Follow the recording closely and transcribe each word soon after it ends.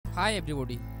Hi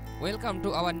everybody, welcome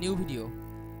to our new video.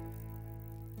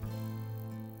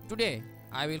 Today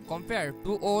I will compare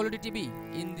two OLED TV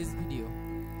in this video.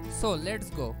 So let's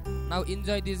go. Now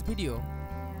enjoy this video.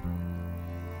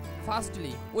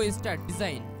 Firstly, we start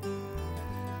design.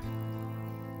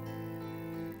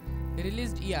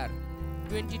 Released year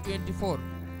 2024.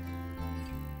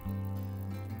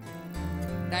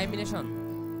 Dimension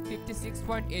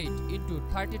 56.8 into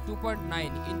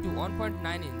 32.9 into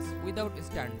 1.9 inch without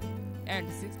stand and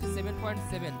 67.7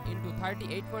 into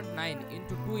 38.9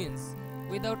 into 2 inch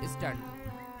without stand.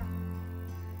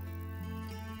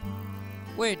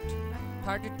 Weight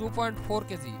 32.4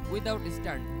 kg without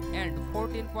stand and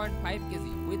 14.5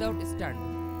 kg without stand.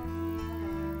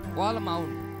 Wall mount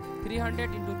 300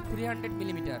 into 300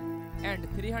 mm and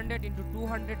 300 into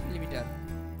 200 mm.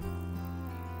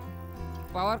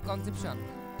 Power consumption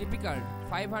typical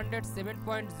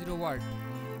 507.0 watt,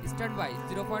 standby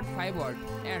 0.5 watt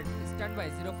and standby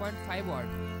 0.5 watt,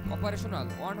 operational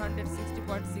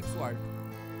 160.6 watt.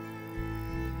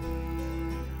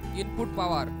 Input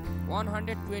power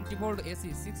 120 volt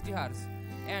AC 60 Hz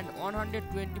and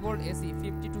 120 volt AC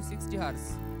 50 to 60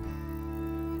 Hz.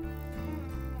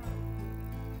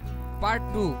 Part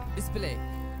 2 Display.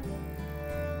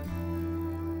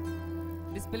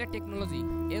 Display technology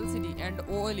LCD and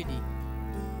OLED.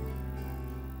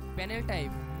 Panel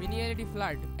type mini LED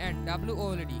flat and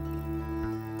WOLED.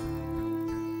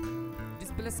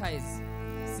 Display size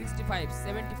 65,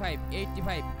 75,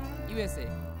 85 USA,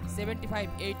 75,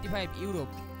 85 Europe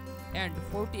and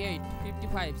 48,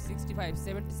 55, 65,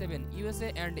 77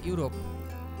 USA and Europe.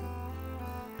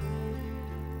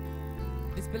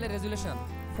 Display resolution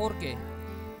 4K.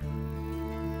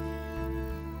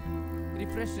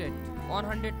 Refresh rate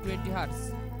 120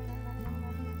 Hz.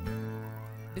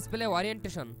 Display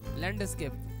orientation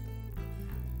landscape.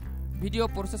 Video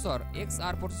processor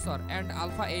XR processor and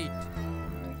Alpha 8.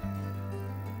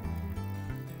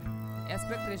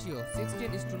 Aspect ratio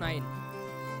 16:9.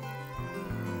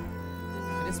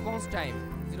 Response time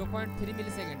 0.3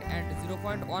 millisecond and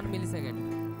 0.1 millisecond.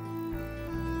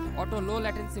 Auto low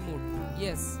latency mode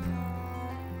yes.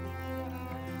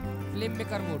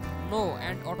 Filmmaker mode no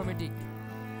and automatic.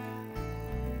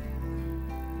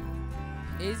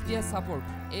 HDR support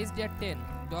HDR10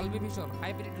 Dolby Vision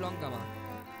Hybrid Long Gamma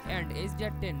and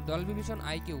HDR10 Dolby Vision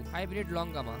IQ Hybrid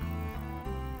Long Gamma.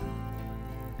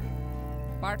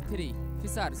 Part 3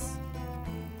 Features.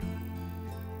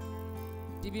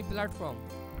 TV platform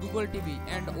Google TV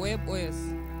and webOS.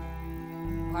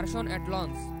 Version at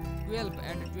launch 12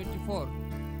 and 24.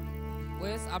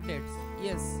 OS updates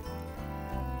yes.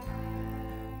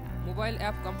 Mobile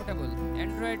app compatible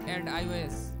Android and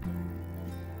iOS.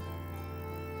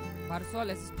 Virtual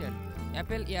Assistant,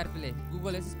 Apple AirPlay,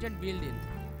 Google Assistant built-in,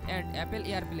 and Apple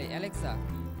AirPlay Alexa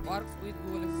works with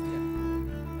Google Assistant.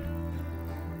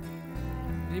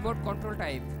 Remote control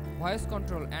type, voice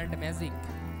control and magic.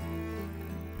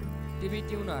 TV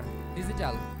tuner,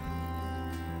 digital.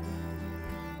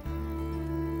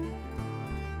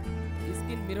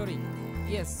 Screen mirroring,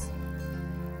 yes.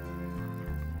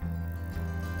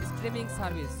 Streaming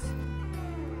service.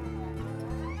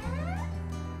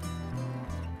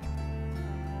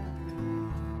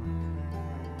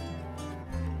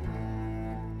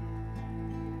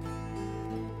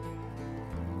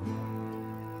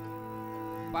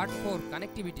 Part 4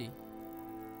 Connectivity.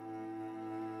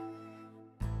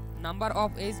 Number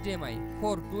of HDMI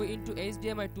 4 2 into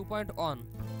HDMI 2.1.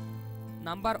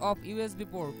 Number of USB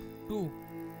port 2.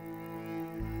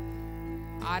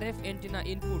 RF antenna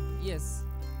input yes.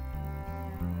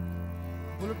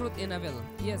 Bluetooth enable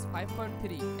yes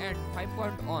 5.3 and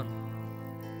 5.1.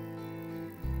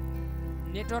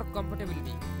 Network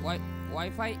compatibility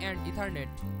Wi-Fi and Ethernet.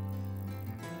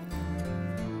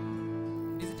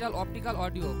 Digital optical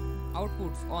audio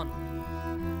outputs on.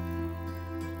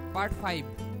 Part 5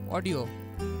 Audio.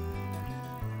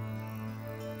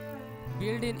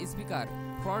 Built-in speaker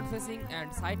front facing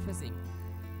and side facing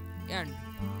and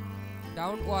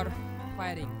downward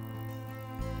firing.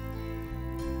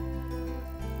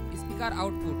 Speaker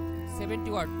output 70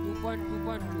 watt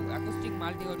 2.2.2 acoustic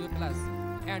multi audio plus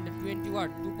and 20 watt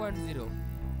 2.0.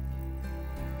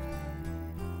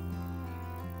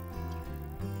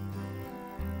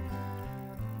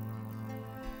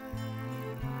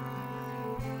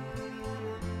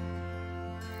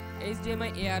 HDMI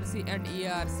ARC and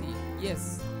EARC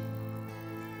yes.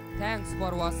 Thanks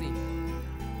for watching.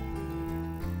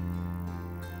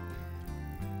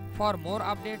 For more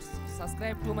updates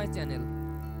subscribe to my channel.